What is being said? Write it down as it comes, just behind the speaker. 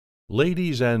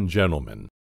Ladies and gentlemen,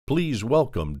 please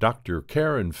welcome Dr.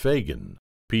 Karen Fagan,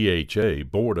 PHA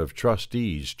Board of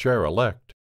Trustees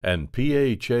Chair-elect and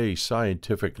PHA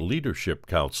Scientific Leadership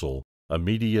Council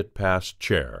Immediate Past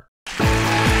Chair.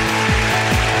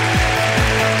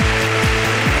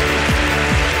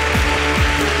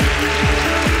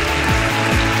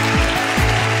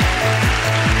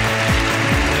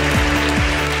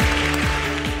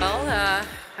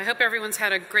 I hope everyone's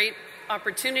had a great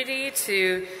opportunity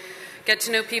to get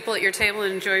to know people at your table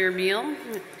and enjoy your meal.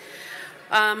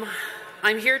 I'm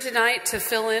here tonight to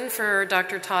fill in for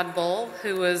Dr. Todd Bull,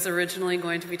 who was originally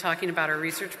going to be talking about our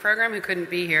research program, who couldn't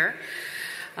be here.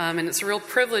 And it's a real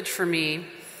privilege for me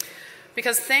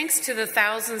because thanks to the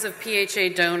thousands of PHA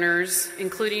donors,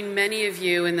 including many of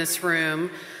you in this room,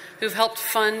 who've helped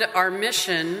fund our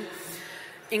mission,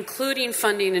 including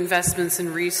funding investments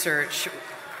in research,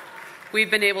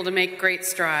 we've been able to make great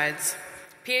strides.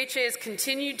 PHA has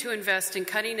continued to invest in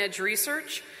cutting-edge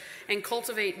research and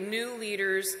cultivate new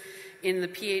leaders in the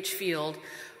PH field,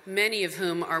 many of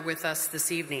whom are with us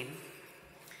this evening.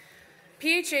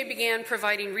 PHA began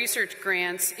providing research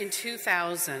grants in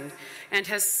 2000 and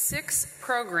has 6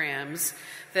 programs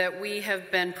that we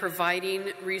have been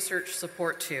providing research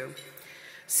support to.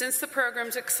 Since the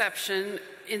program's inception,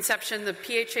 the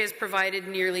PHA has provided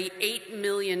nearly $8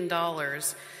 million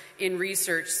in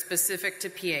research specific to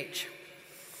pH.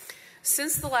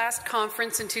 Since the last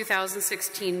conference in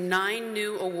 2016, 9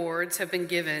 new awards have been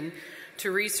given to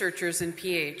researchers in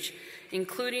pH,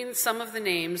 including some of the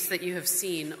names that you have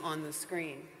seen on the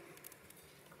screen.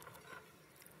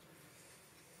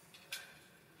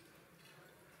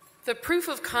 The Proof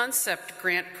of Concept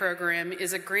Grant Program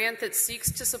is a grant that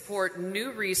seeks to support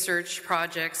new research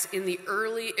projects in the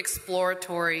early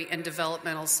exploratory and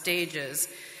developmental stages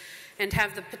and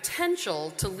have the potential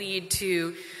to lead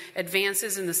to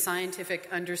advances in the scientific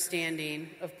understanding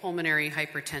of pulmonary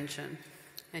hypertension.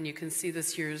 And you can see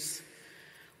this year's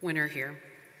winner here.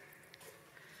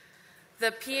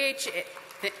 The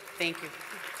thank you.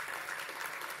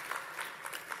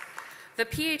 The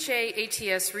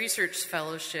PHA ATS Research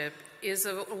Fellowship is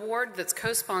an award that's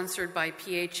co-sponsored by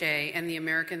PHA and the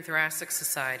American Thoracic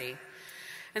Society.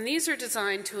 And these are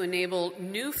designed to enable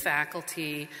new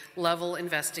faculty-level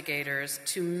investigators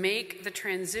to make the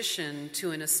transition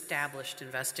to an established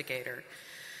investigator.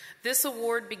 This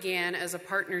award began as a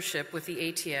partnership with the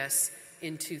ATS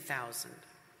in 2000.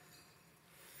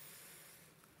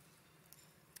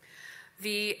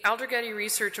 The Aldergetty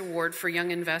Research Award for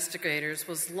Young Investigators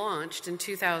was launched in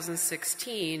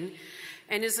 2016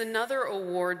 and is another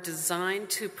award designed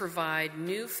to provide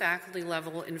new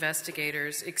faculty-level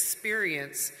investigators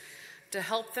experience to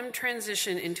help them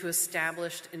transition into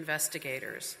established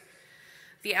investigators.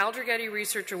 The Aldergetty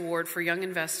Research Award for Young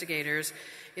Investigators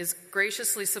is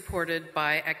graciously supported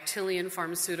by Actelion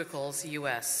Pharmaceuticals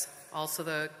US, also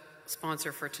the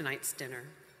sponsor for tonight's dinner.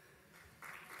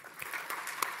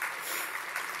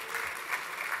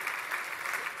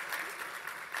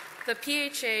 The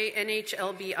PHA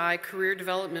NHLBI Career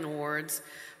Development Awards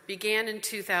began in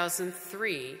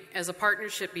 2003 as a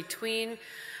partnership between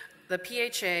the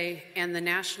PHA and the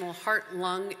National Heart,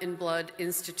 Lung, and Blood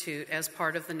Institute as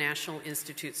part of the National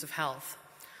Institutes of Health.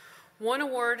 One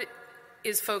award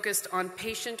is focused on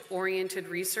patient-oriented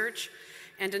research,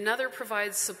 and another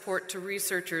provides support to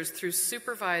researchers through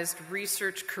supervised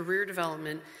research career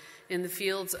development in the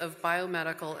fields of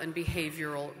biomedical and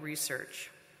behavioral research.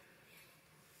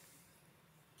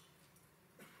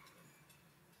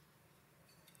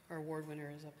 Our award winner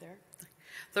is up there.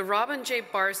 The Robin J.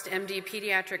 Barst, MD,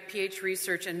 Pediatric PH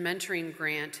Research and Mentoring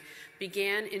Grant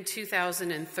began in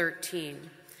 2013.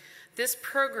 This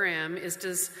program is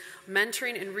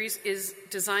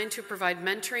designed to provide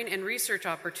mentoring and research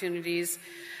opportunities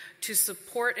to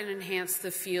support and enhance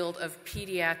the field of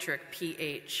pediatric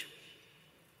PH.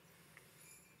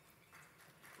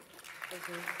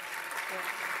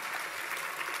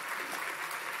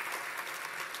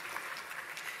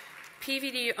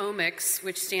 PVD Omics,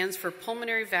 which stands for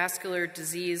Pulmonary Vascular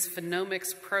Disease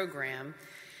Phenomics Program,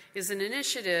 is an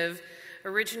initiative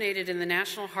originated in the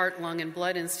National Heart, Lung, and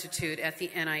Blood Institute at the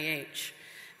NIH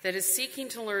that is seeking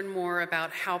to learn more about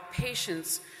how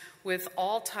patients with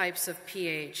all types of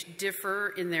PH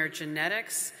differ in their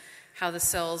genetics, how the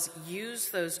cells use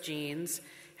those genes,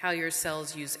 how your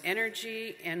cells use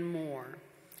energy, and more.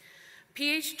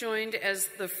 PH joined as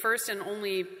the first and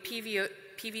only PVD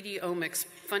Omics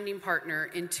funding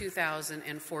partner in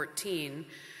 2014,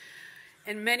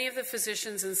 and many of the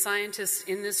physicians and scientists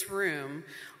in this room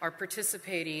are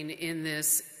participating in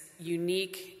this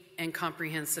unique and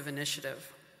comprehensive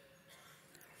initiative.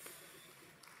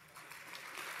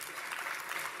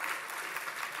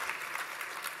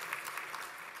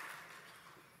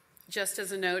 Just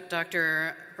as a note,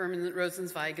 Dr. Berman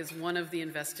Rosenzweig is one of the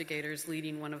investigators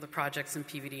leading one of the projects in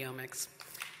PVD-omics.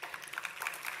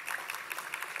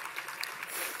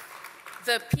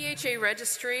 The PHA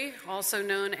registry, also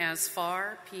known as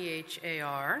PHAR,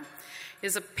 PHAR,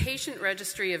 is a patient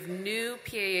registry of new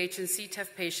PAH and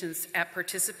CTEPH patients at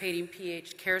participating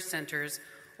PH care centers,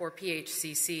 or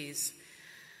PHCCs.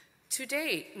 To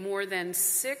date, more than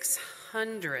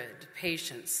 600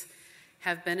 patients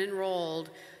have been enrolled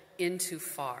into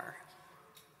PHAR.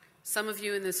 Some of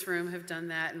you in this room have done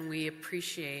that, and we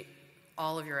appreciate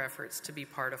all of your efforts to be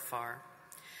part of PHAR.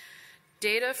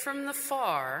 Data from the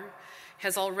PHAR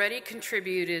has already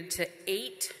contributed to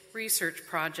 8 research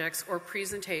projects or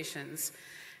presentations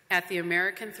at the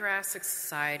American Thoracic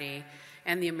Society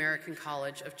and the American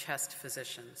College of Chest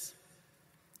Physicians.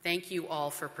 Thank you all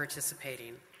for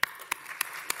participating.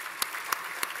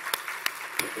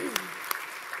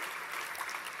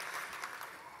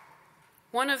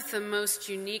 One of the most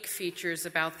unique features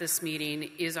about this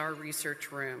meeting is our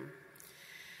research room.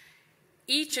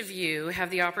 Each of you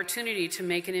have the opportunity to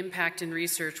make an impact in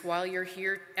research while you're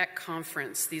here at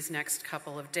conference these next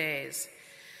couple of days.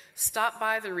 Stop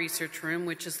by the research room,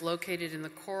 which is located in the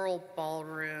Coral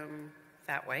Ballroom,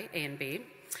 that way, A and B,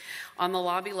 on the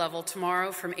lobby level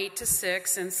tomorrow from 8 to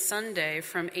 6 and Sunday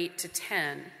from 8 to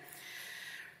 10.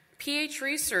 PH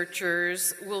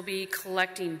researchers will be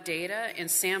collecting data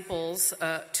and samples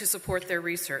to support their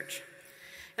research.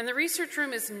 And the research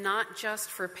room is not just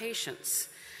for patients.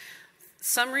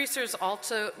 Some researchers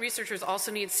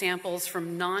also need samples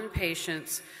from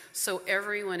non-patients, so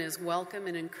everyone is welcome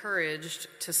and encouraged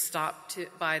to stop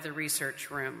by the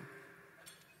research room.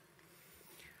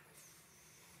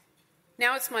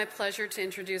 Now it's my pleasure to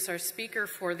introduce our speaker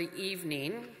for the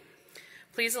evening.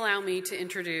 Please allow me to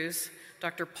introduce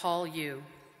Dr. Paul Yu.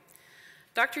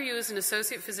 Dr. Yu is an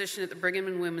associate physician at the Brigham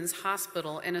and Women's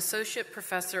Hospital and associate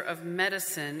professor of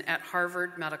medicine at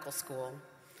Harvard Medical School.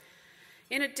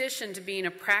 In addition to being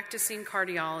a practicing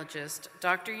cardiologist,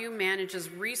 Dr. Yu manages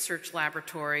research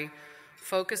laboratory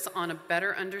focused on a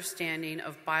better understanding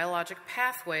of biologic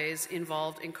pathways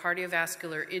involved in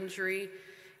cardiovascular injury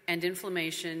and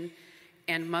inflammation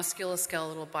and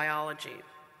musculoskeletal biology.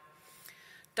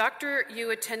 Dr. Yu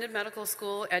attended medical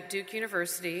school at Duke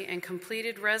University and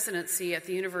completed residency at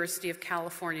the University of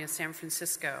California, San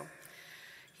Francisco.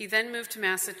 He then moved to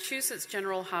Massachusetts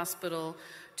General Hospital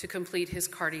to complete his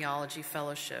cardiology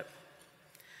fellowship.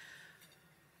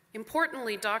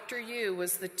 Importantly, Dr. Yu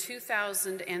was the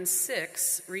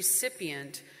 2006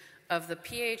 recipient of the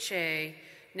PHA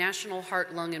National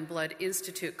Heart, Lung, and Blood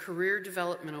Institute Career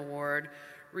Development Award,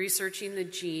 researching the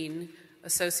gene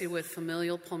associated with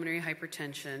familial pulmonary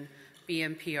hypertension,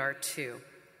 BMPR2.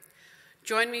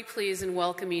 Join me, please, in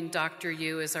welcoming Dr.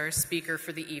 Yu as our speaker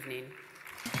for the evening.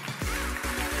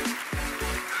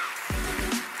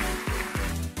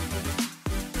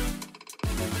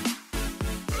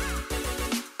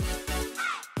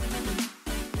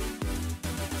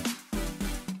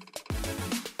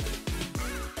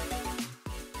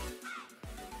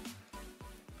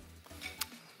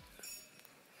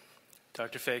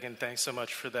 Dr. Fagan, thanks so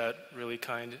much for that really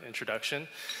kind introduction.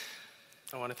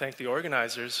 I want to thank the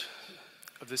organizers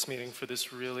of this meeting for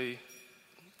this really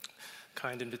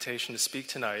kind invitation to speak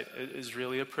tonight. It is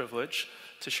really a privilege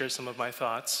to share some of my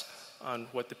thoughts on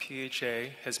what the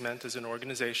PHA has meant as an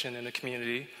organization and a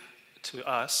community to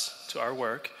us, to our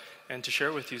work, and to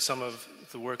share with you some of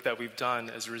the work that we've done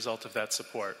as a result of that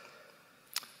support.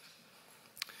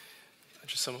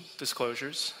 Just some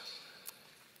disclosures.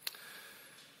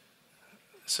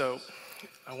 So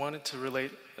I wanted to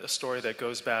relate a story that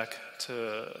goes back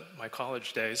to my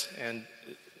college days, and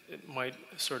it might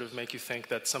sort of make you think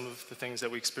that some of the things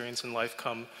that we experience in life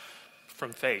come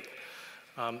from fate.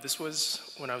 This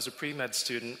was when I was a pre-med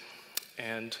student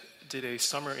and did a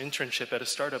summer internship at a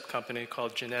startup company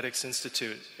called Genetics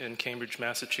Institute in Cambridge,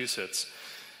 Massachusetts.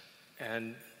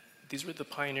 And these were the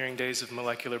pioneering days of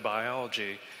molecular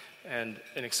biology, and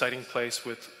an exciting place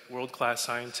with world-class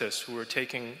scientists who were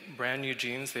taking brand new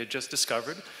genes they had just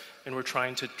discovered and were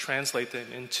trying to translate them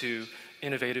into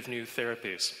innovative new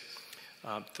therapies.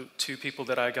 The two people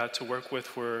that I got to work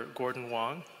with were Gordon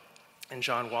Wong and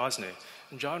John Wozni.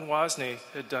 And John Wozni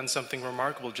had done something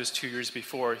remarkable just 2 years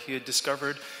before. He had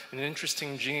discovered an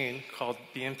interesting gene called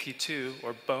BMP2,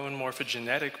 or bone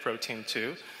morphogenetic protein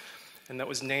 2, and that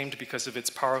was named because of its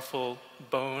powerful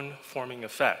bone-forming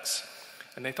effects.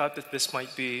 And they thought that this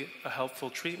might be a helpful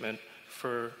treatment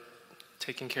for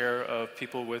taking care of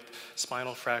people with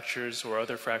spinal fractures or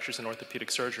other fractures in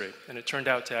orthopedic surgery. And it turned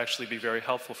out to actually be very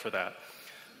helpful for that.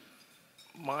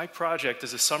 My project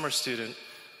as a summer student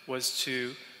was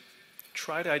to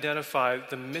try to identify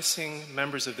the missing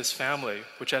members of this family,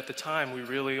 which at the time we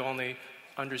really only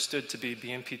understood to be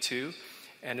BMP2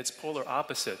 and its polar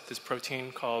opposite, this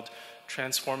protein called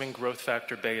transforming growth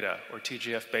factor beta, or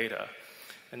TGF-beta.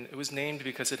 And it was named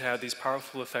because it had these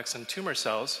powerful effects on tumor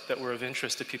cells that were of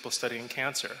interest to people studying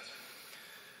cancer.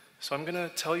 So I'm going to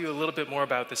tell you a little bit more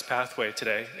about this pathway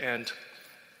today, and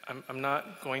I'm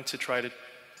not going to try to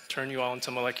turn you all into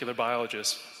molecular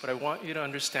biologists, but I want you to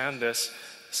understand this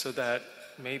so that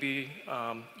maybe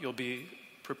you'll be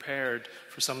prepared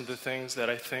for some of the things that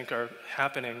I think are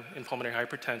happening in pulmonary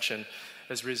hypertension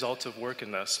as a result of work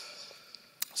in this.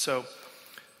 So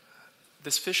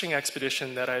this fishing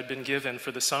expedition that I had been given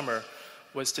for the summer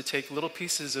was to take little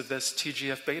pieces of this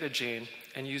TGF-beta gene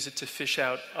and use it to fish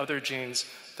out other genes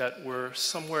that were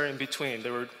somewhere in between. They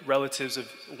were relatives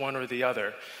of one or the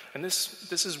other. And this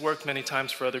has worked many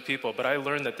times for other people, but I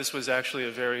learned that this was actually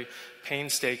a very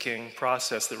painstaking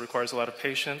process that requires a lot of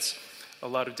patience, a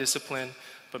lot of discipline,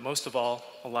 but most of all,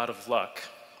 a lot of luck.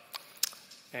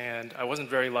 And I wasn't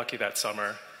very lucky that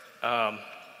summer.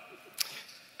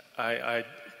 I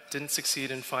didn't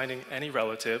succeed in finding any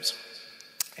relatives.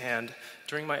 And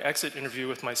during my exit interview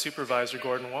with my supervisor,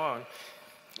 Gordon Wong,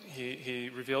 he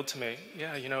revealed to me,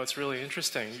 yeah, you know, it's really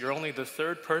interesting. You're only the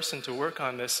third person to work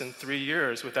on this in 3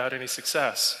 years without any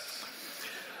success.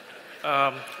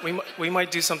 We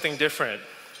might do something different.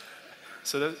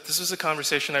 So this was a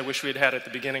conversation I wish we had had at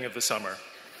the beginning of the summer.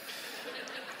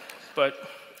 But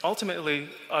ultimately,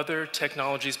 other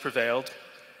technologies prevailed,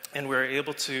 and we were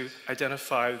able to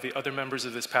identify the other members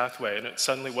of this pathway, and it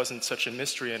suddenly wasn't such a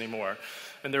mystery anymore.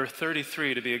 And there were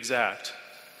 33 to be exact.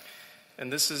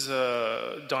 And this is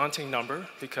a daunting number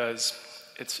because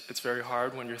it's very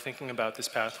hard when you're thinking about this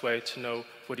pathway to know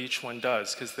what each one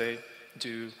does, because they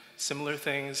do similar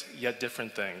things, yet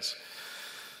different things.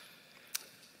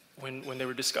 When they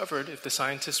were discovered, if the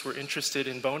scientists were interested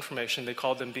in bone formation, they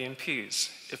called them BMPs.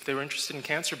 If they were interested in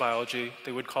cancer biology,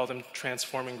 they would call them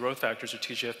transforming growth factors, or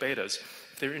TGF-betas.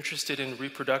 If they were interested in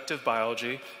reproductive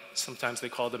biology, sometimes they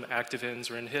called them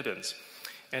activins or inhibins.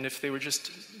 And if they were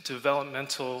just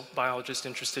developmental biologists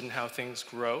interested in how things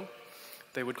grow,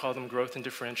 they would call them growth and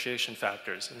differentiation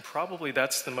factors. And probably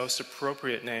that's the most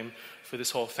appropriate name for this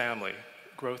whole family,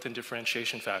 growth and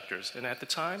differentiation factors. And at the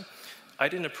time, I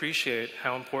didn't appreciate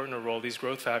how important a role these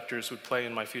growth factors would play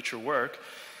in my future work,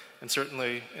 and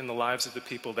certainly in the lives of the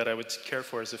people that I would care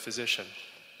for as a physician.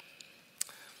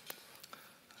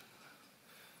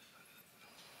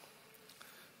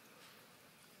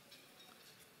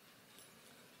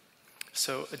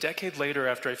 So a decade later,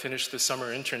 after I finished the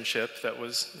summer internship that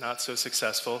was not so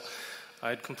successful, I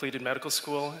had completed medical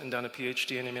school and done a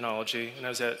Ph.D. in immunology, and I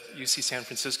was at UC San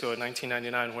Francisco in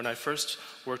 1999 when I first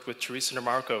worked with Teresa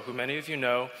DeMarco, who many of you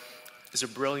know is a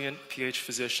brilliant PH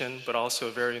physician, but also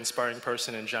a very inspiring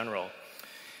person in general.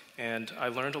 And I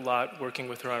learned a lot working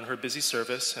with her on her busy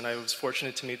service, and I was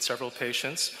fortunate to meet several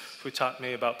patients who taught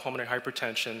me about pulmonary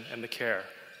hypertension and the care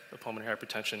of pulmonary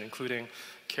hypertension, including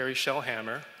Carrie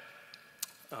Shellhammer,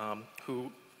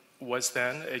 who was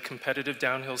then a competitive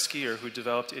downhill skier who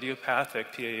developed idiopathic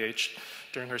PAH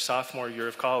during her sophomore year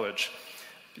of college,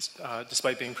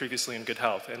 despite being previously in good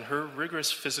health. And her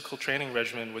rigorous physical training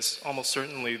regimen was almost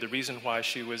certainly the reason why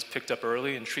she was picked up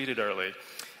early and treated early.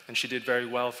 And she did very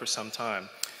well for some time.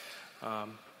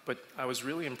 But I was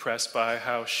really impressed by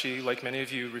how she, like many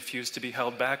of you, refused to be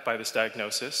held back by this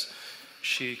diagnosis.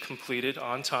 She completed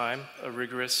on time a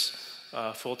rigorous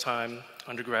full-time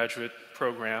undergraduate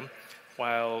program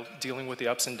while dealing with the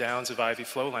ups and downs of IV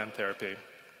flow line therapy,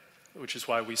 which is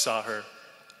why we saw her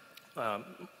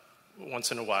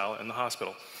once in a while in the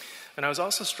hospital. And I was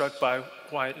also struck by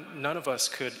why none of us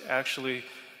could actually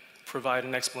provide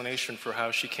an explanation for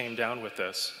how she came down with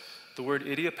this. The word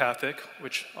idiopathic,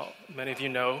 which many of you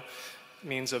know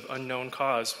means of unknown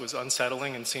cause, was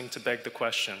unsettling and seemed to beg the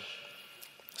question.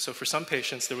 So for some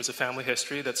patients, there was a family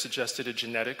history that suggested a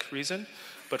genetic reason,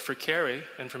 but for Carrie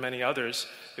and for many others,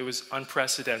 it was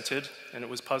unprecedented and it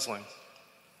was puzzling.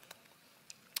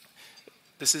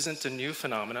 This isn't a new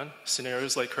phenomenon.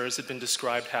 Scenarios like hers had been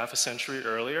described half a century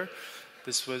earlier.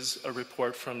 This was a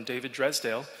report from David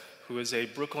Dresdale, who is a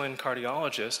Brooklyn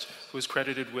cardiologist who was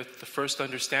credited with the first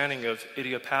understanding of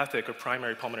idiopathic or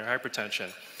primary pulmonary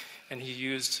hypertension. And he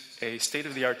used a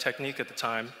state-of-the-art technique at the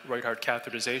time, right heart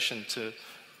catheterization, to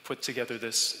put together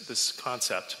this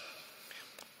concept.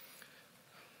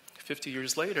 50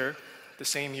 years later, the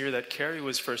same year that Carrie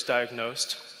was first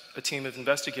diagnosed, a team of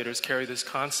investigators carried this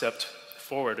concept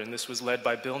forward, and this was led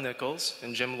by Bill Nichols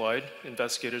and Jim Lloyd,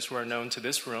 investigators who are known to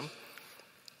this room.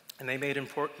 And they made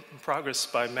important progress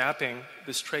by mapping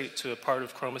this trait to a part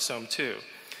of chromosome 2.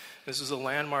 This was a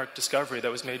landmark discovery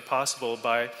that was made possible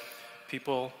by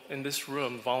people in this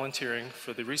room volunteering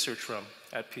for the research room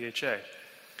at PHA.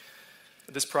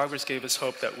 This progress gave us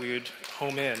hope that we would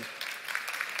home in.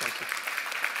 Thank you.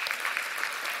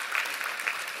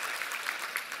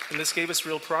 And this gave us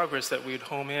real progress that we would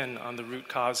home in on the root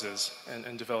causes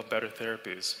and develop better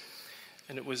therapies.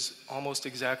 And it was almost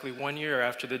exactly 1 year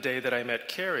after the day that I met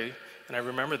Carrie, and I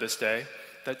remember this day,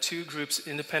 that two groups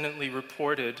independently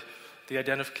reported the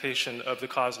identification of the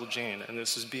causal gene. And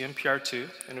this is BMPR2,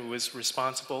 and it was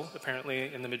responsible,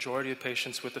 apparently, in the majority of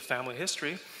patients with a family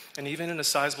history, and even in a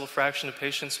sizable fraction of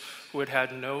patients who had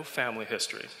had no family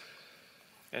history.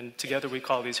 And together we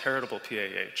call these heritable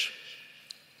PAH.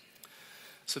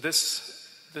 So this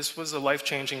was a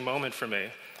life-changing moment for me,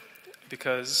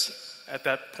 because at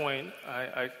that point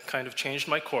I kind of changed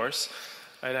my course.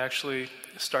 I'd actually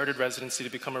started residency to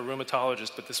become a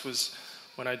rheumatologist, but this was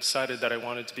when I decided that I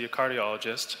wanted to be a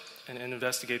cardiologist and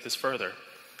investigate this further.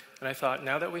 And I thought,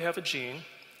 now that we have a gene,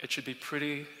 it should be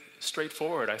pretty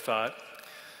straightforward, I thought,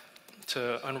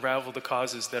 to unravel the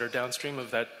causes that are downstream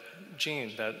of that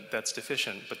gene that's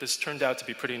deficient. But this turned out to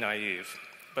be pretty naive.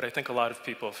 But I think a lot of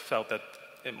people felt that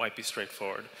it might be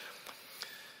straightforward.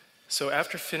 So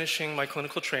after finishing my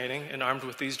clinical training and armed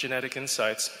with these genetic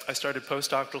insights, I started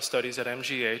postdoctoral studies at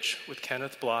MGH with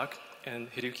Kenneth Block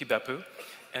and Hiroki Beppu,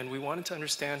 and we wanted to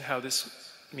understand how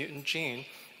this mutant gene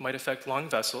might affect lung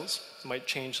vessels, might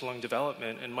change lung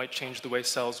development, and might change the way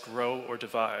cells grow or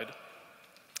divide.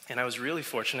 And I was really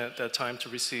fortunate at that time to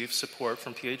receive support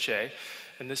from PHA,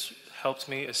 and this helped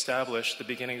me establish the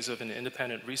beginnings of an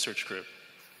independent research group.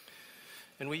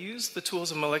 And we used the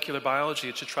tools of molecular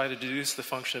biology to try to deduce the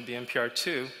function of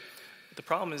BMPR2. The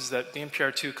problem is that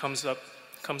BMPR2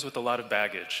 comes with a lot of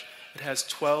baggage. It has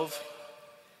 12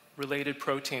 related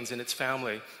proteins in its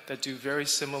family that do very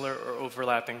similar or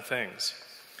overlapping things.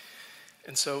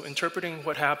 And so interpreting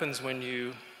what happens when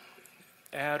you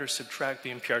add or subtract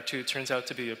BMPR2 turns out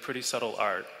to be a pretty subtle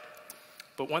art.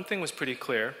 But one thing was pretty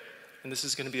clear, and this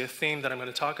is going to be a theme that I'm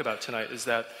going to talk about tonight, is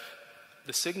that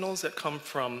the signals that come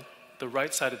from the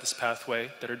right side of this pathway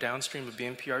that are downstream of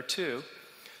BMPR2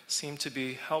 seem to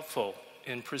be helpful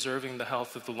in preserving the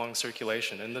health of the lung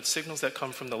circulation. And the signals that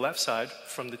come from the left side,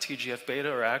 from the TGF-beta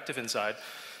or activin side,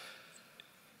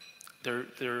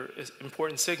 they're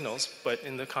important signals, but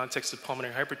in the context of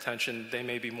pulmonary hypertension, they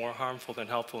may be more harmful than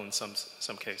helpful in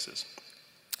some cases.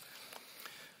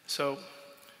 So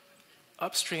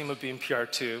upstream of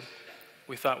BMPR2,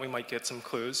 we thought we might get some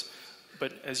clues.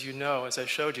 But as you know, as I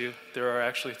showed you, there are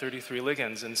actually 33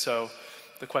 ligands. And so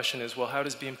the question is, well, how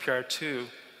does BMPR2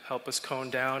 help us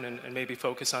cone down and maybe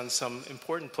focus on some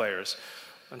important players?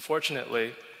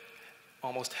 Unfortunately,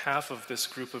 almost half of this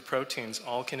group of proteins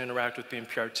all can interact with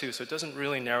BMPR2, so it doesn't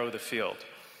really narrow the field.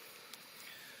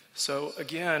 So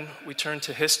again, we turn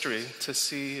to history to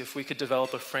see if we could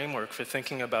develop a framework for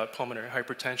thinking about pulmonary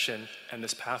hypertension and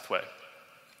this pathway.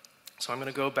 So I'm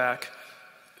going to go back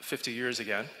 50 years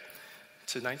again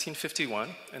to 1951,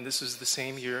 and this is the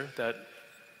same year that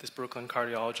this Brooklyn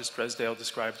cardiologist Dresdale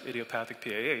described idiopathic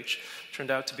PAH.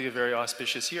 Turned out to be a very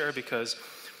auspicious year because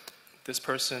this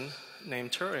person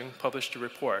named Turing published a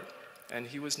report, and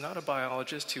he was not a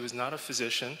biologist, he was not a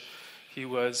physician, he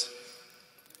was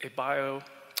a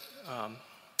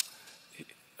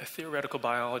theoretical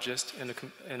biologist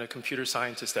and a computer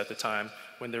scientist at the time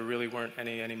when there really weren't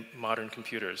any modern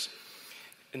computers.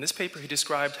 In this paper, he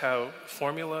described how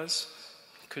formulas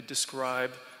could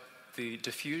describe the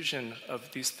diffusion of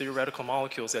these theoretical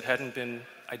molecules that hadn't been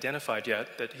identified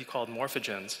yet, that he called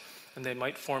morphogens, and they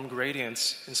might form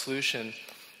gradients in solution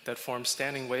that form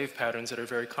standing wave patterns that are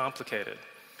very complicated.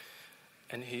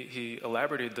 And he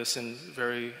elaborated this in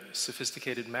very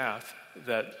sophisticated math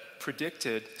that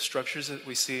predicted structures that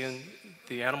we see in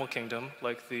the animal kingdom,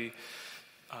 like the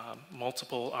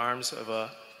multiple arms of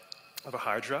a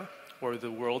hydra, or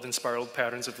the world in spiral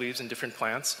patterns of leaves in different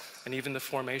plants, and even the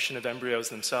formation of embryos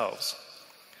themselves.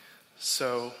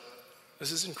 So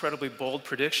this is an incredibly bold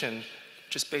prediction,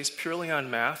 just based purely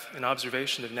on math and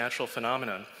observation of natural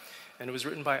phenomena. And it was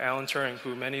written by Alan Turing,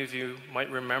 who many of you might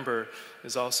remember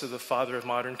is also the father of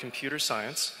modern computer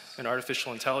science and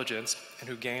artificial intelligence, and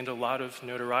who gained a lot of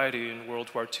notoriety in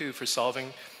World War II for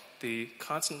solving the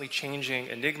constantly changing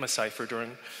Enigma cipher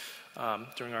during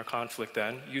our conflict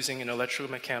then, using an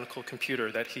electromechanical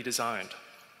computer that he designed.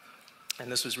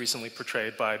 And this was recently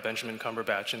portrayed by Benjamin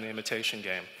Cumberbatch in The Imitation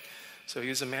Game. So he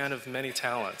was a man of many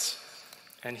talents,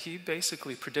 and he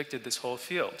basically predicted this whole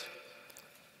field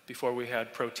before we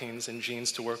had proteins and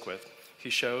genes to work with. He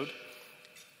showed,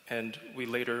 and we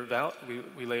later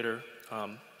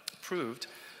proved,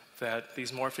 that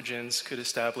these morphogens could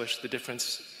establish the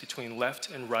difference between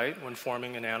left and right when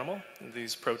forming an animal. And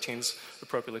these proteins,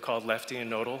 appropriately called lefty and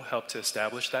nodal, help to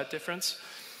establish that difference.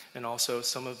 And also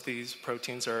some of these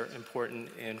proteins are important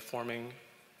in forming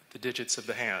the digits of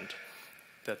the hand,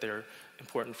 that they're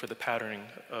important for the patterning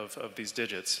of these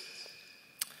digits.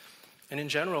 And in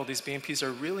general, these BMPs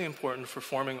are really important for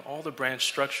forming all the branch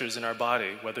structures in our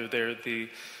body, whether they're the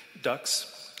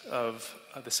ducts of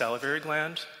the salivary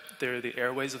gland, they're the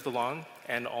airways of the lung,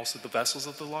 and also the vessels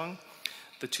of the lung,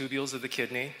 the tubules of the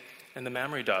kidney, and the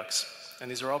mammary ducts. And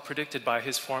these are all predicted by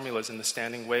his formulas in the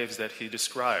standing waves that he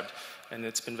described. And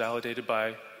it's been validated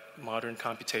by modern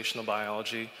computational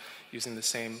biology using the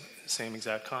same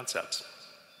exact concepts.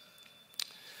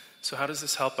 So how does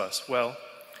this help us? Well,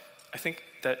 I think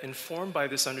that informed by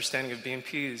this understanding of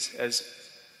BMPs as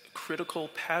critical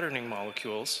patterning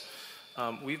molecules,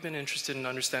 we've been interested in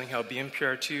understanding how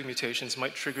BMPR2 mutations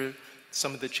might trigger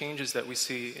some of the changes that we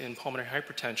see in pulmonary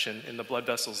hypertension in the blood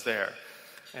vessels there.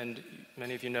 And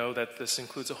many of you know that this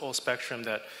includes a whole spectrum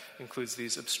that includes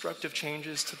these obstructive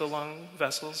changes to the lung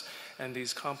vessels and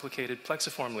these complicated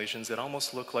plexiform lesions that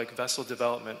almost look like vessel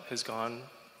development has gone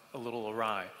a little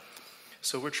awry.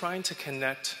 So we're trying to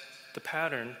connect the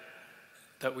pattern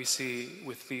that we see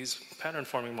with these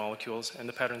pattern-forming molecules and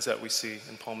the patterns that we see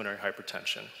in pulmonary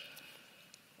hypertension.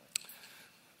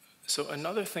 So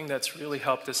another thing that's really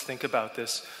helped us think about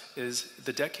this is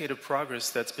the decade of progress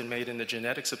that's been made in the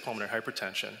genetics of pulmonary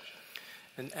hypertension.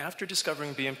 And after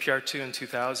discovering BMPR2 in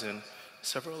 2000,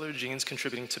 several other genes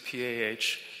contributing to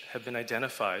PAH have been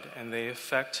identified, and they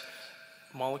affect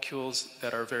molecules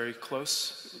that are very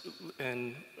close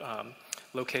in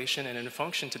location and in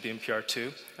function to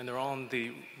BMPR2, and they're all on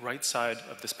the right side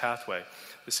of this pathway.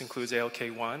 This includes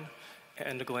ALK1,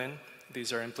 endoglin.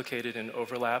 These are implicated in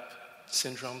overlap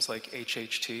syndromes like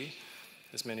HHT,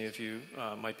 as many of you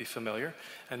might be familiar,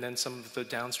 and then some of the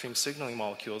downstream signaling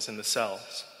molecules in the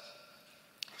cells.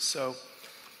 So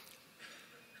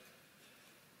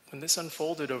when this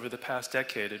unfolded over the past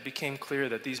decade, it became clear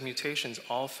that these mutations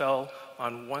all fell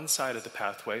on one side of the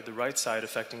pathway, the right side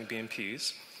affecting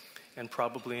BMPs, and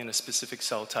probably in a specific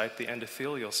cell type, the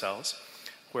endothelial cells,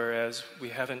 whereas we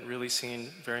haven't really seen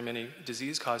very many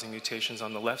disease-causing mutations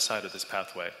on the left side of this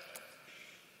pathway.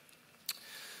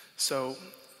 So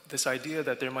this idea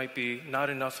that there might be not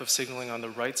enough of signaling on the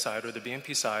right side or the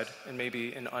BMP side, and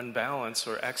maybe an unbalance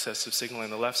or excess of signaling on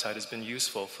the left side has been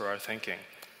useful for our thinking.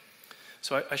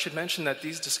 So I should mention that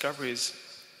these discoveries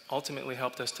ultimately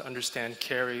helped us to understand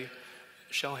Carrie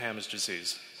Shellham's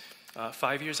disease.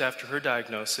 5 years after her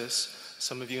diagnosis,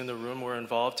 some of you in the room were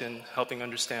involved in helping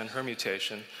understand her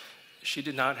mutation. She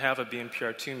did not have a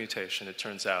BMPR2 mutation, it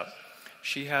turns out.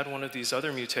 She had one of these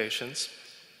other mutations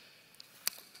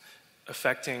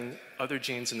affecting other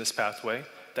genes in this pathway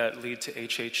that lead to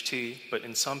HHT, but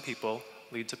in some people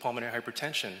lead to pulmonary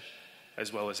hypertension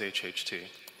as well as HHT.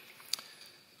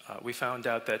 We found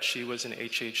out that she was an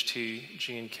HHT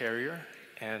gene carrier,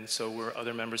 and so were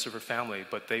other members of her family,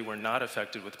 but they were not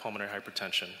affected with pulmonary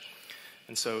hypertension.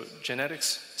 And so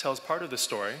genetics tells part of the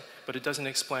story, but it doesn't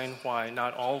explain why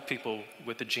not all people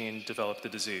with the gene develop the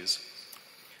disease.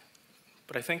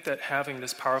 But I think that having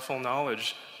this powerful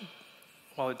knowledge,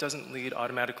 while it doesn't lead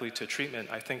automatically to treatment,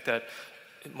 I think that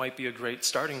it might be a great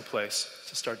starting place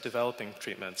to start developing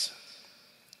treatments.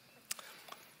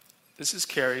 This is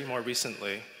Carrie more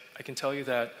recently. I can tell you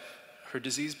that her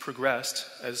disease progressed,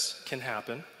 as can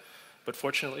happen, but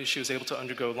fortunately she was able to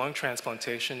undergo lung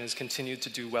transplantation and has continued to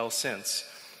do well since.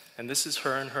 And this is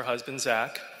her and her husband,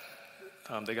 Zach.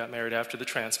 They got married after the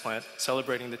transplant,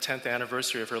 celebrating the 10th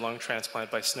anniversary of her lung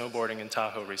transplant by snowboarding in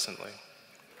Tahoe recently.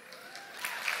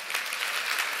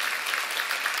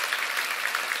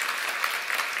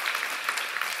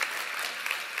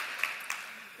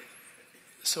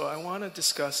 So I want to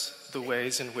discuss the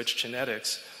ways in which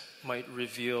genetics might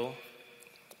revealing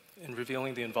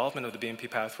the involvement of the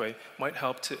BMP pathway, might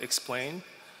help to explain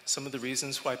some of the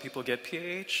reasons why people get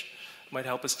PAH, might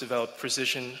help us develop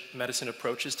precision medicine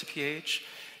approaches to PAH,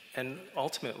 and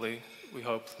ultimately, we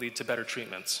hope, lead to better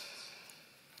treatments.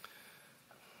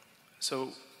 So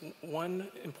one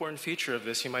important feature of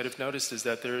this you might have noticed is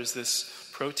that there is this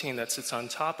protein that sits on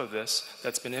top of this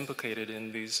that's been implicated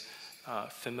in these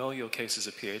familial cases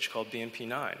of PAH called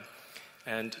BMP9.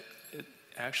 And it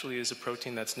actually is a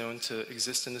protein that's known to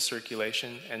exist in the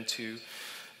circulation and to,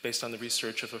 based on the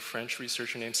research of a French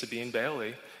researcher named Sabine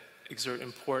Bailey, exert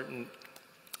important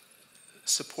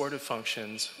supportive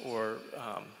functions or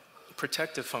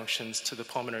protective functions to the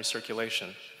pulmonary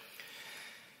circulation.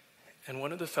 And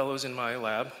one of the fellows in my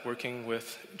lab, working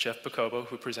with Jeff Bacobo,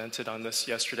 who presented on this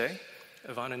yesterday,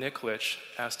 Ivana Nikolic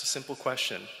asked a simple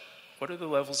question: what are the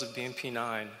levels of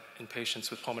BMP9 in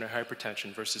patients with pulmonary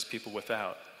hypertension versus people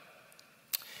without?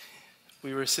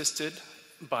 We were assisted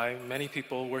by many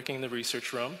people working in the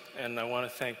research room, and I want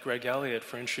to thank Greg Elliott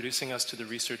for introducing us to the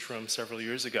research room several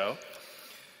years ago.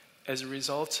 As a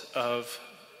result of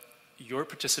your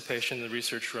participation in the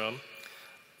research room,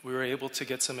 we were able to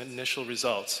get some initial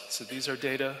results. So these are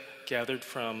data gathered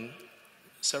from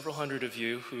several hundred of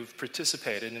you who've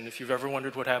participated, and if you've ever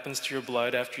wondered what happens to your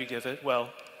blood after you give it, well,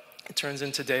 it turns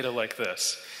into data like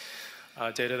this,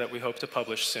 data that we hope to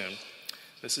publish soon.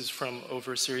 This is from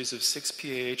over a series of 6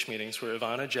 PAH meetings where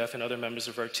Ivana, Jeff, and other members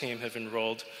of our team have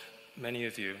enrolled many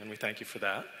of you, and we thank you for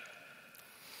that.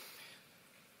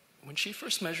 When she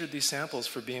first measured these samples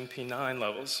for BMP9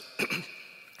 levels,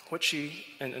 what she,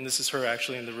 and this is her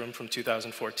actually in the room from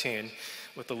 2014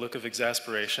 with the look of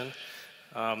exasperation,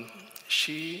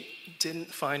 she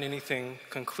didn't find anything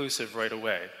conclusive right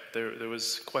away. There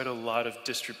was quite a lot of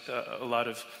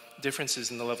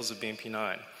differences in the levels of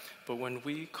BMP9. But when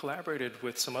we collaborated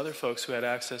with some other folks who had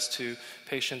access to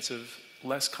patients of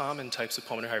less common types of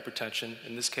pulmonary hypertension,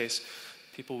 in this case,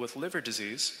 people with liver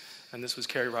disease, and this was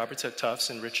Carrie Roberts at Tufts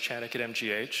and Rich Chanik at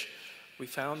MGH, we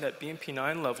found that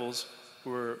BMP9 levels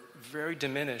were very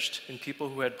diminished in people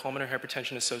who had pulmonary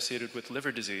hypertension associated with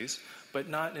liver disease, but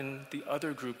not in the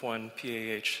other group 1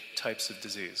 PAH types of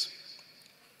disease.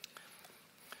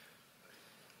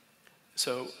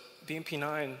 So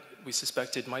BMP9, we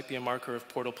suspected, might be a marker of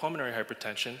portal pulmonary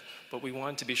hypertension, but we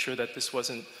wanted to be sure that this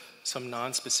wasn't some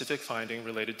non-specific finding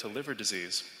related to liver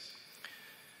disease.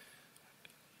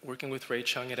 Working with Ray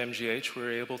Chung at MGH, we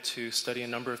were able to study a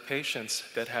number of patients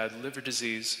that had liver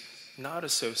disease not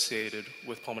associated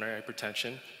with pulmonary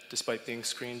hypertension, despite being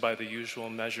screened by the usual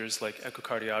measures like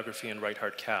echocardiography and right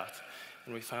heart cath.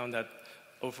 And we found that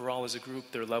overall as a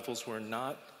group, their levels were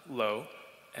not low,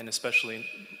 and especially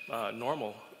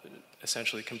normal,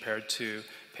 essentially compared to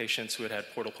patients who had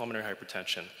portal pulmonary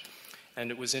hypertension.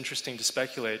 And it was interesting to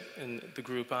speculate in the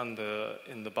group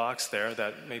in the box there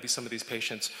that maybe some of these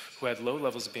patients who had low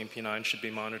levels of BMP9 should be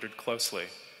monitored closely.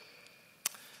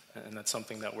 And that's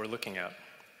something that we're looking at.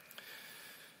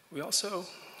 We also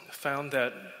found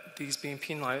that these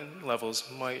BMP9 levels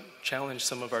might challenge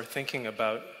some of our thinking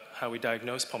about how we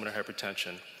diagnose pulmonary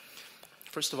hypertension.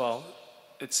 First of all,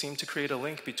 it seemed to create a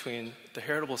link between the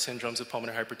heritable syndromes of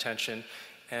pulmonary hypertension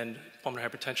and pulmonary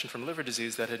hypertension from liver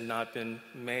disease that had not been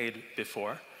made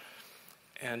before.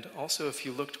 And also, if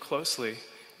you looked closely,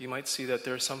 you might see that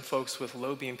there are some folks with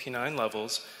low BMP9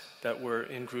 levels that were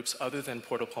in groups other than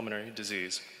portal pulmonary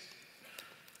disease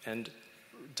and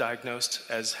diagnosed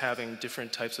as having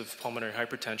different types of pulmonary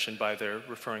hypertension by their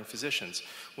referring physicians.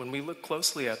 When we looked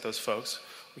closely at those folks,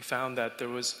 we found that there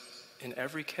was, in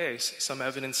every case, some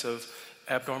evidence of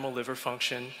abnormal liver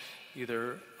function,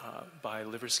 either by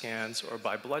liver scans or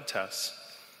by blood tests.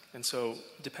 And so,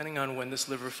 depending on when this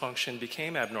liver function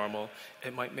became abnormal,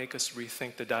 it might make us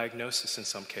rethink the diagnosis in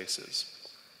some cases.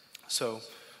 So,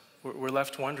 we're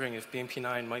left wondering if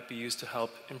BMP9 might be used to help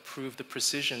improve the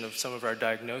precision of some of our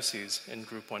diagnoses in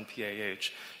Group 1 PAH,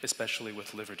 especially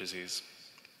with liver disease.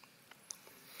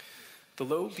 The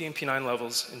low BMP9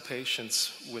 levels in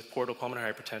patients with portal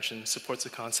pulmonary hypertension supports the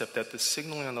concept that the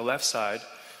signaling on the left side,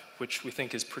 which we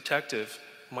think is protective,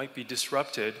 might be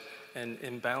disrupted and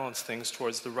imbalance things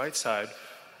towards the right side,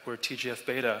 where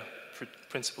TGF-beta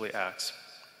principally acts.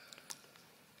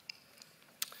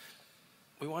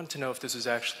 We wanted to know if this was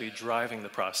actually driving the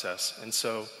process, and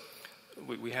so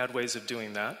we had ways of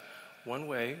doing that. One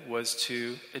way was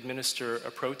to administer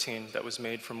a protein that was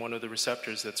made from one of the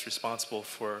receptors that's responsible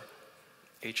for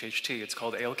HHT. It's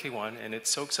called ALK1, and it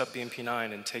soaks up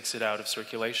BMP9 and takes it out of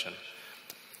circulation.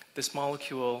 This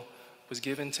molecule was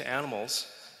given to animals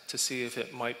to see if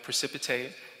it might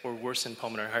precipitate or worsen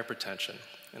pulmonary hypertension.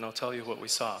 And I'll tell you what we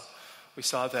saw. We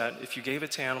saw that if you gave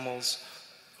it to animals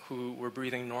who were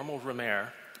breathing normal room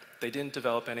air, they didn't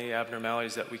develop any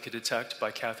abnormalities that we could detect by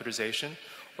catheterization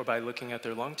or by looking at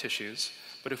their lung tissues.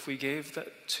 But if we gave that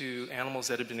to animals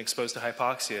that had been exposed to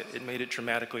hypoxia, it made it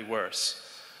dramatically worse.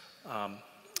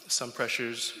 Some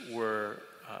pressures were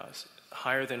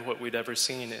higher than what we'd ever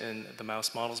seen in the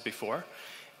mouse models before.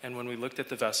 And when we looked at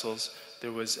the vessels,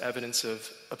 there was evidence of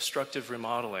obstructive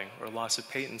remodeling or loss of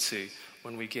patency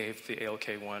when we gave the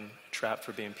ALK1 trap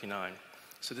for BMP9.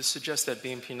 So this suggests that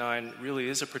BMP9 really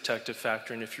is a protective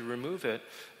factor, and if you remove it,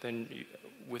 then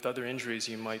with other injuries,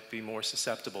 you might be more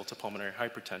susceptible to pulmonary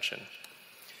hypertension.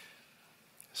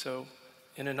 So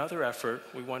in another effort,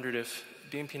 we wondered if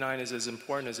BMP9 is as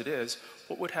important as it is,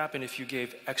 what would happen if you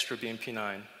gave extra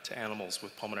BMP9 to animals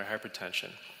with pulmonary hypertension?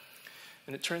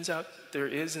 And it turns out there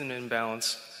is an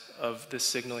imbalance of this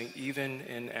signaling even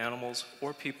in animals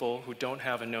or people who don't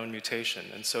have a known mutation.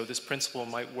 And so this principle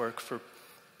might work for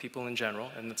people in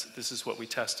general, and this is what we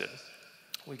tested.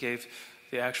 We gave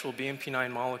the actual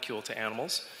BMP9 molecule to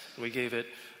animals, and we gave it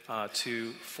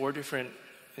to 4 different,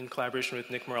 in collaboration with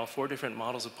Nick Morrell, 4 different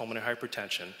models of pulmonary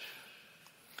hypertension.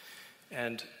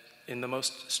 And in the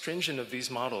most stringent of these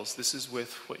models, this is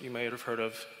with what you may have heard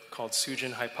of called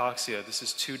Sugen hypoxia. This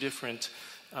is 2 different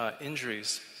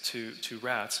injuries to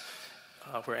rats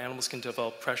where animals can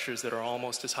develop pressures that are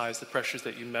almost as high as the pressures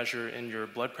that you measure in your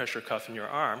blood pressure cuff in your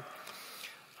arm.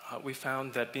 We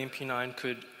found that BMP9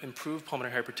 could improve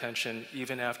pulmonary hypertension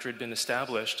even after it had been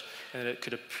established, and that it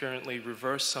could apparently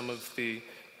reverse some of the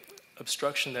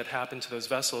obstruction that happened to those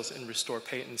vessels and restore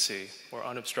patency or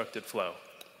unobstructed flow.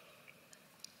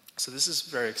 So this is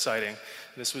very exciting.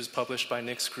 This was published by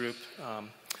Nick's group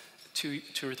 2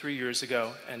 or 3 years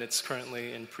ago, and it's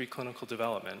currently in preclinical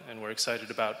development, and we're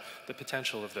excited about the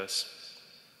potential of this.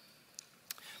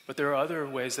 But there are other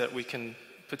ways that we can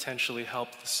potentially help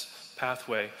this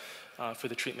pathway for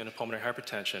the treatment of pulmonary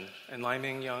hypertension. And Lai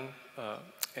Ming Young,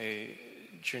 a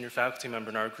junior faculty member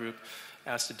in our group,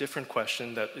 asked a different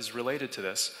question that is related to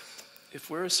this. If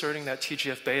we're asserting that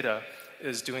TGF-beta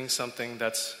is doing something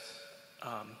that's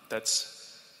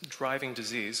driving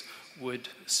disease, would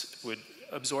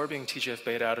absorbing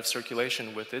TGF-beta out of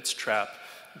circulation with its trap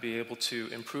be able to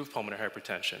improve pulmonary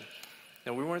hypertension?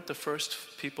 Now, we weren't the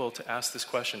first people to ask this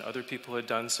question. Other people had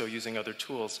done so using other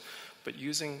tools, but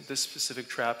using this specific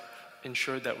trap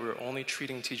ensured that we were only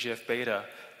treating TGF-beta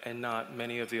and not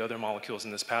many of the other molecules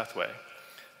in this pathway.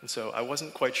 And so I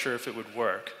wasn't quite sure if it would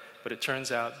work, but it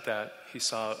turns out that he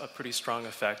saw a pretty strong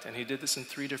effect, and he did this in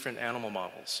 3 different animal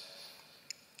models.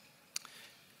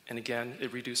 And again,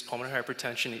 it reduced pulmonary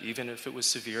hypertension even if it was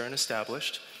severe and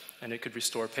established, and it could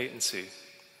restore patency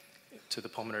to the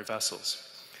pulmonary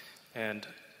vessels. And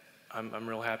I'm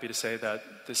real happy to say that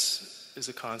this is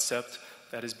a concept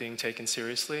that is being taken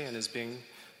seriously and is being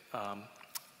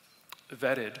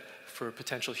vetted for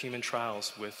potential human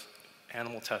trials with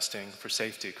animal testing for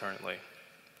safety currently.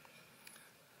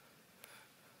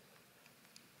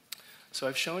 So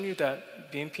I've shown you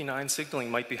that BMP9 signaling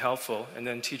might be helpful, and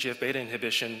then TGF-beta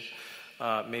inhibition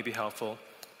may be helpful,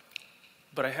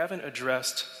 but I haven't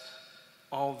addressed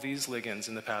all these ligands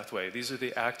in the pathway. These are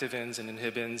the activins and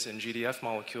inhibins and GDF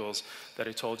molecules that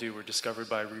I told you were discovered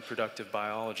by reproductive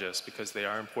biologists because they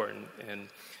are important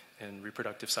in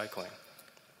reproductive cycling.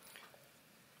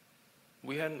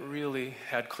 We hadn't really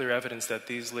had clear evidence that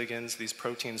these ligands, these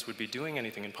proteins, would be doing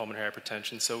anything in pulmonary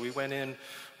hypertension, so we went in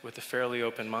with a fairly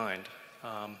open mind.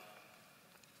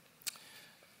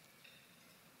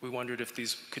 We wondered if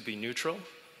these could be neutral.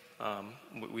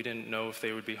 We didn't know if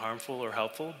they would be harmful or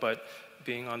helpful, but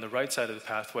being on the right side of the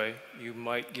pathway, you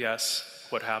might guess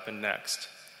what happened next.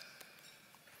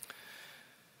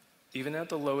 Even at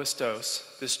the lowest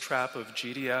dose, this trap of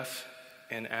GDF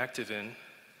and activin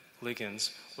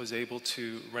ligands was able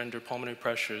to render pulmonary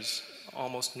pressures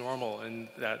almost normal in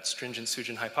that stringent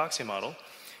Sugen hypoxia model,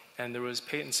 and there was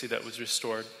patency that was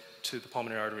restored to the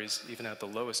pulmonary arteries even at the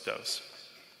lowest dose.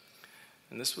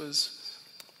 And this was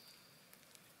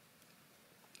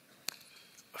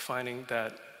a finding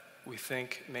that we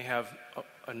think may have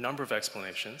a number of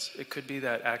explanations. It could be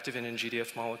that activin and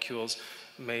GDF molecules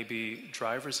may be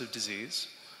drivers of disease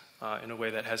in a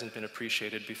way that hasn't been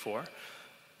appreciated before.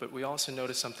 But we also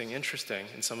noticed something interesting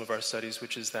in some of our studies,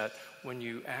 which is that when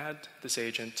you add this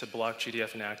agent to block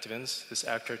GDF and activins, this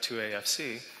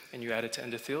ActR2A-Fc, and you add it to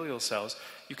endothelial cells,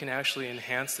 you can actually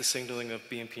enhance the signaling of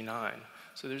BMP9.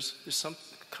 So there's some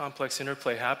complex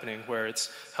interplay happening where it's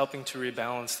helping to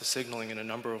rebalance the signaling in a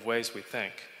number of ways, we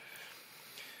think.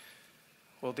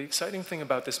 Well, the exciting thing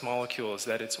about this molecule is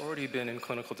that it's already been in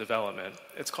clinical development.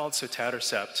 It's called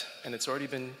sotatercept, and it's already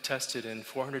been tested in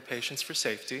 400 patients for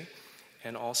safety,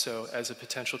 and also as a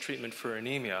potential treatment for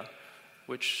anemia,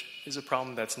 which is a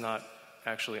problem that's not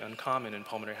actually uncommon in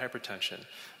pulmonary hypertension.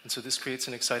 And so this creates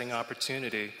an exciting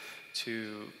opportunity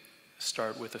to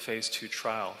start with a phase 2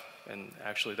 trial, and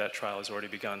actually that trial has already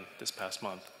begun this past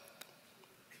month.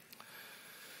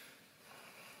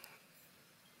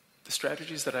 The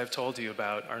strategies that I've told you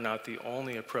about are not the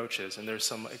only approaches, and there's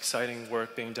some exciting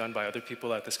work being done by other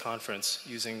people at this conference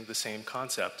using the same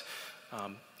concept.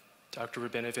 Dr.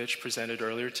 Rabinovich presented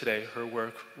earlier today her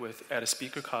work with Ada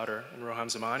Speaker-Cotter and Roham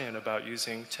Zamanian about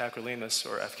using tacrolimus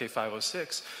or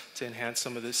FK506 to enhance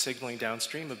some of the signaling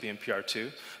downstream of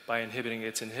BMPR2 by inhibiting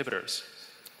its inhibitors.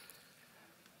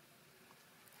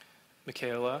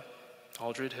 Michaela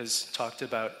Aldred has talked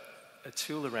about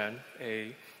atularen,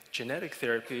 a genetic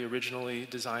therapy originally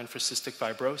designed for cystic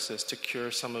fibrosis to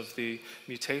cure some of the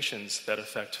mutations that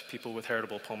affect people with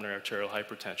heritable pulmonary arterial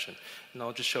hypertension. And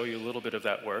I'll just show you a little bit of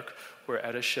that work, where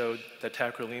Etta showed that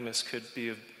tacrolimus could be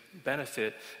of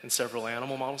benefit in several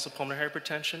animal models of pulmonary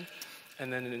hypertension,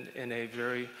 and then in a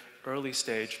very early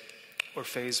stage, or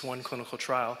phase 1 clinical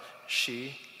trial,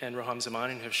 she and Roham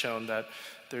Zamanian have shown that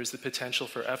there's the potential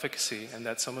for efficacy, and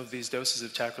that some of these doses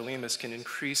of tacrolimus can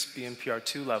increase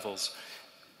BMPR2 levels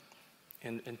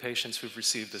in patients who've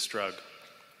received this drug.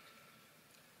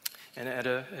 And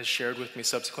Etta has shared with me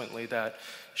subsequently that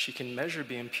she can measure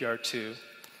BMPR2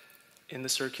 in the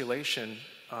circulation,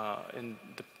 in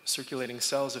the circulating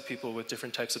cells of people with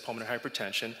different types of pulmonary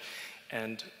hypertension.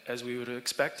 And as we would have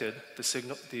expected,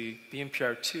 the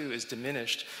BMPR2 is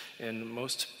diminished in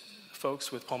most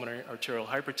folks with pulmonary arterial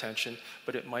hypertension,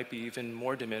 but it might be even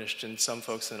more diminished in some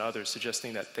folks than others,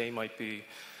 suggesting that they might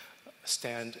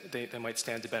stand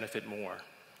to benefit more.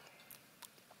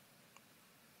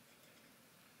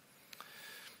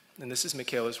 And this is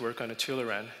Michaela's work on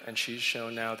atuluren, and she's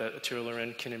shown now that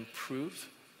atuluren can improve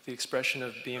the expression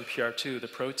of BMPR2, the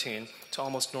protein, to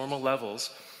almost normal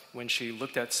levels when she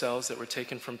looked at cells that were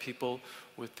taken from people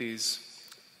with these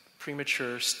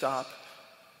premature stop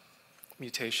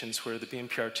mutations where the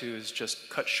BMPR2 is just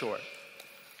cut short.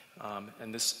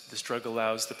 And this drug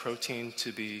allows the protein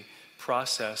to be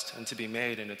processed and to be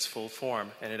made in its full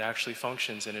form, and it actually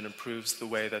functions, and it improves the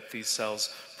way that these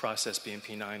cells process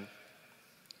BMP9.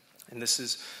 And this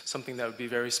is something that would be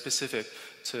very specific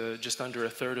to just under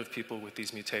 1/3 of people with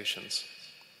these mutations.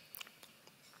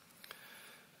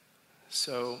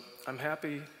 So I'm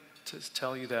happy to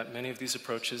tell you that many of these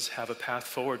approaches have a path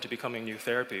forward to becoming new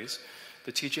therapies.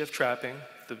 The TGF trapping,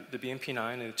 the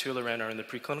BMP9, and the atuluren are in the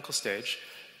preclinical stage.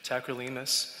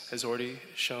 Tacrolimus has already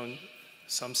shown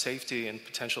some safety and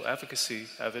potential efficacy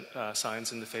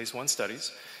signs in the phase 1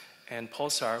 studies. And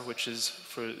Pulsar, which is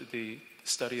for the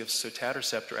study of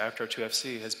sotatercept or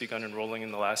Actar2FC, has begun enrolling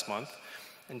in the last month.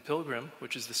 And Pilgrim,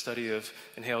 which is the study of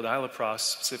inhaled iloprost,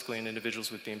 specifically in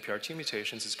individuals with BMPR2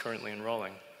 mutations, is currently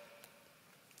enrolling.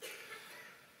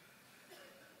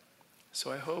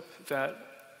 So I hope that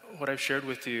what I've shared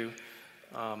with you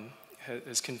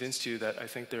has convinced you that I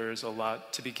think there is a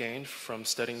lot to be gained from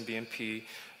studying BMP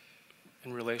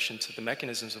in relation to the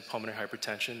mechanisms of pulmonary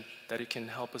hypertension, that it can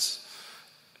help us,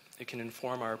 it can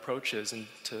inform our approaches and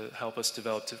to help us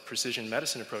develop precision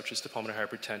medicine approaches to pulmonary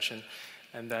hypertension,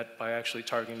 and that by actually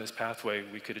targeting this pathway,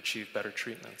 we could achieve better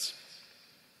treatments.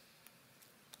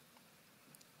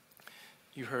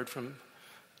 You heard from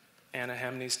Anna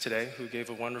Hemnes today, who gave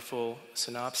a wonderful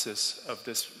synopsis of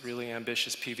this really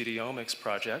ambitious PVD omics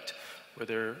project, where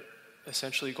they're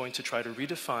essentially going to try to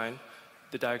redefine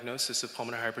the diagnosis of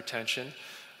pulmonary hypertension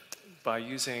by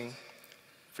using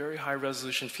very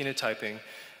high-resolution phenotyping,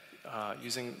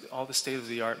 using all the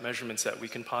state-of-the-art measurements that we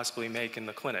can possibly make in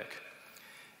the clinic.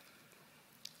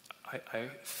 I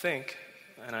think,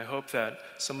 and I hope that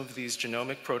some of these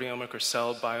genomic, proteomic, or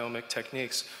cell biomic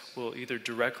techniques will either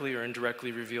directly or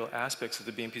indirectly reveal aspects of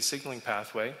the BMP signaling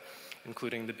pathway,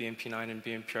 including the BMP9 and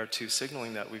BMPR2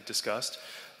 signaling that we've discussed,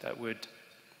 that would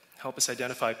help us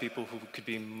identify people who could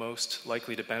be most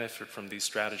likely to benefit from these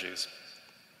strategies.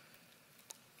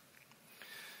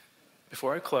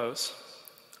 Before I close,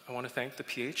 I want to thank the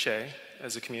PHA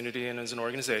as a community and as an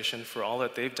organization for all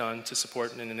that they've done to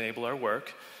support and enable our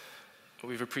work.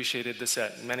 We've appreciated this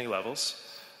at many levels.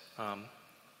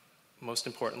 Most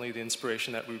importantly, the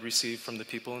inspiration that we receive from the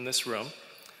people in this room.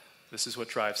 This is what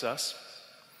drives us.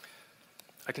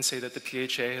 I can say that the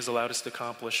PHA has allowed us to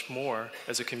accomplish more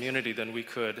as a community than we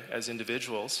could as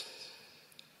individuals.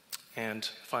 And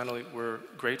finally, we're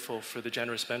grateful for the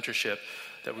generous mentorship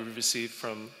that we've received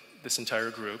from this entire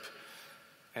group,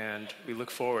 and we look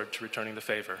forward to returning the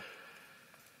favor.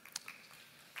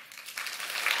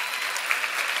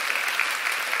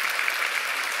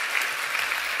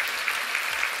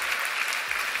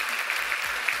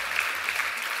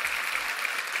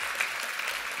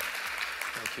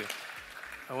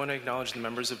 I want to acknowledge the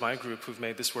members of my group who've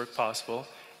made this work possible,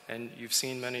 and you've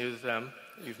seen many of them,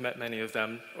 you've met many of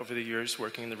them over the years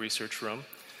working in the research room,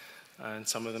 and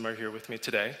some of them are here with me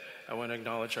today. I want to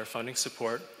acknowledge our funding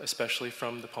support, especially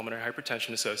from the Pulmonary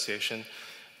Hypertension Association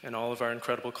and all of our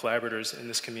incredible collaborators in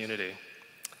this community.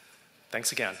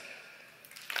 Thanks again.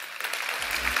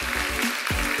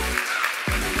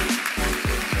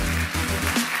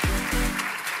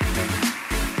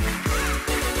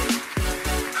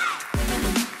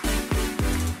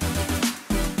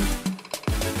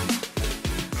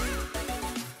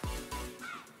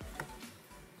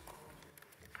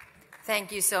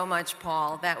 Thank you so much,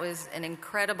 Paul. That was an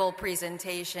incredible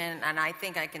presentation, and I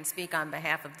think I can speak on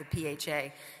behalf of the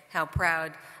PHA how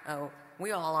proud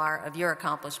we all are of your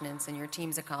accomplishments and your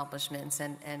team's accomplishments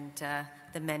and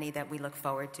the many that we look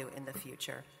forward to in the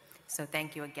future. So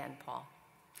thank you again, Paul.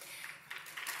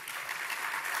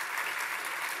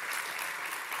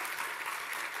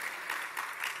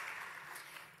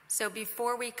 So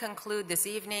before we conclude this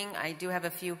evening, I do have a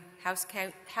few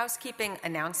housekeeping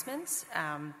announcements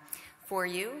for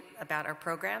you about our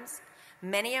programs.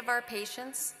 Many of our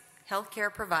patients, healthcare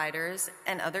providers,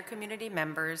 and other community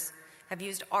members have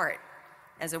used art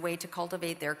as a way to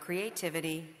cultivate their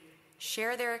creativity,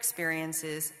 share their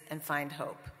experiences, and find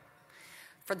hope.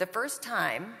 For the first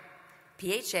time,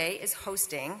 PHA is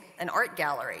hosting an art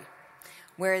gallery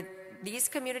where these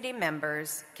community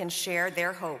members can share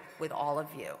their hope with all of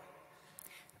you.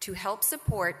 To help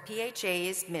support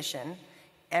PHA's mission,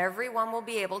 everyone will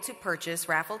be able to purchase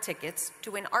raffle tickets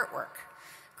to win artwork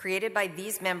created by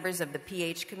these members of the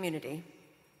PH community.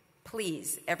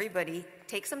 Please, everybody,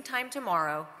 take some time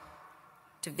tomorrow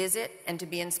to visit and to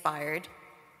be inspired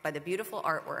by the beautiful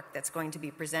artwork that's going to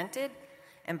be presented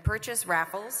and purchase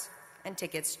raffles and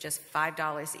tickets just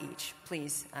 $5 each.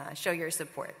 Please show your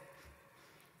support.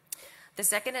 The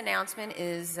second announcement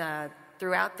is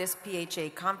throughout this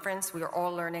PHA conference, we are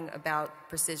all learning about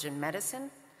precision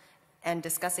medicine and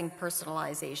discussing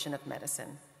personalization of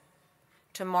medicine.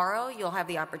 Tomorrow, you'll have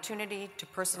the opportunity to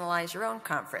personalize your own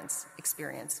conference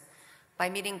experience by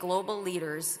meeting global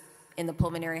leaders in the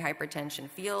pulmonary hypertension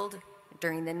field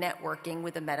during the Networking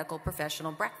with a Medical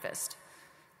Professional breakfast.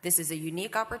 This is a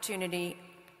unique opportunity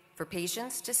for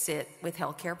patients to sit with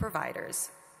healthcare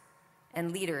providers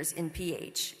and leaders in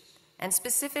PH, and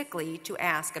specifically to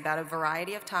ask about a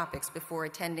variety of topics before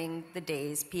attending the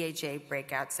day's PHA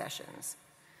breakout sessions.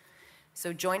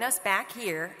 So join us back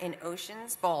here in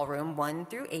Ocean's Ballroom 1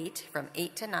 through 8 from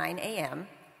 8 to 9 a.m.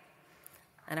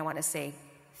 And I want to say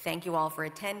thank you all for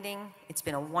attending. It's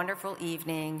been a wonderful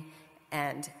evening,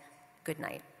 and good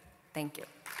night. Thank you.